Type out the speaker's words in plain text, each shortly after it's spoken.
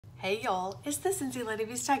Hey y'all, it's the Scentsy Lady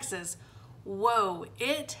of East Texas. Whoa,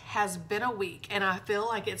 it has been a week and I feel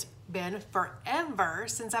like it's been forever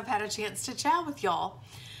since I've had a chance to chat with y'all.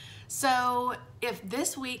 So if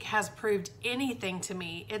this week has proved anything to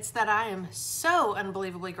me, it's that I am so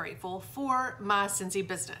unbelievably grateful for my Scentsy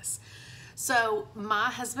business. So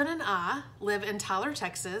my husband and I live in Tyler,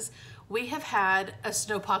 Texas. We have had a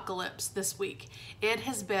snowpocalypse this week. It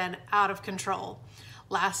has been out of control.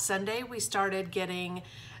 Last Sunday, we started getting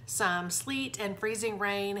some sleet and freezing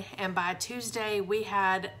rain, and by Tuesday, we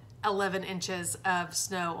had 11 inches of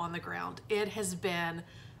snow on the ground. It has been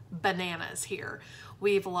bananas here.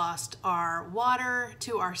 We've lost our water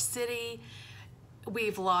to our city.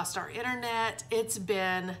 We've lost our internet. It's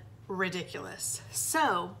been ridiculous.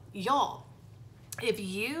 So, y'all, if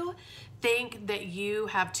you think that you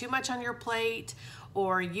have too much on your plate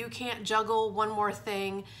or you can't juggle one more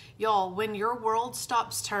thing, y'all, when your world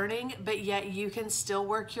stops turning, but yet you can still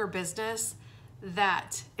work your business,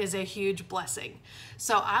 that is a huge blessing.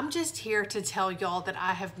 So I'm just here to tell y'all that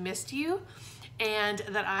I have missed you and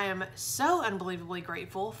that I am so unbelievably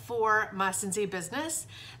grateful for my Scentsy business,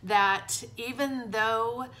 that even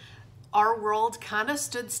though our world kind of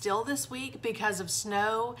stood still this week because of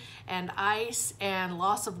snow and ice and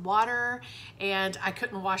loss of water, and I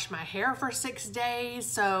couldn't wash my hair for 6 days.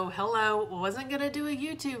 So hello, wasn't gonna do a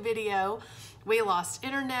YouTube video. We lost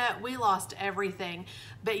internet, we lost everything,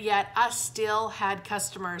 but yet I still had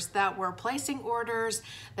customers that were placing orders,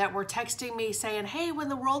 that were texting me saying, hey, when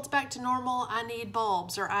the world's back to normal, I need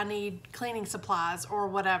bulbs or I need cleaning supplies or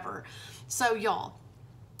whatever. So y'all,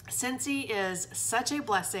 Scentsy is such a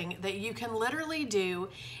blessing that you can literally do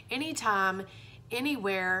anytime,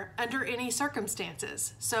 anywhere, under any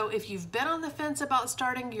circumstances. So if you've been on the fence about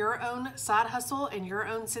starting your own side hustle and your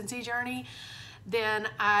own Scentsy journey, then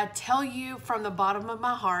I tell you from the bottom of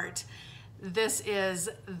my heart, this is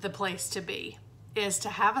the place to be, is to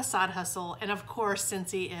have a side hustle. And of course,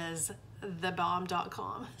 Scentsy is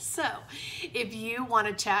thebomb.com. So if you want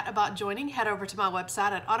to chat about joining, head over to my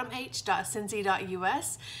website at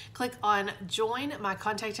autumnh.scentsy.us. Click on join. My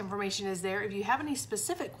contact information is there. If you have any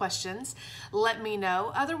specific questions, let me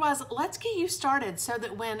know. Otherwise, let's get you started so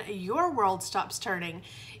that when your world stops turning,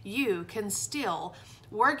 you can still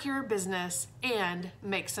work your business and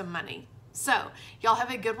make some money. So y'all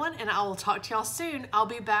have a good one, and I will talk to y'all soon. I'll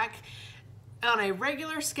be back on a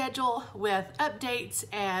regular schedule with updates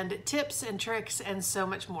and tips and tricks and so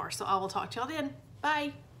much more. So I will talk to y'all then.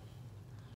 Bye.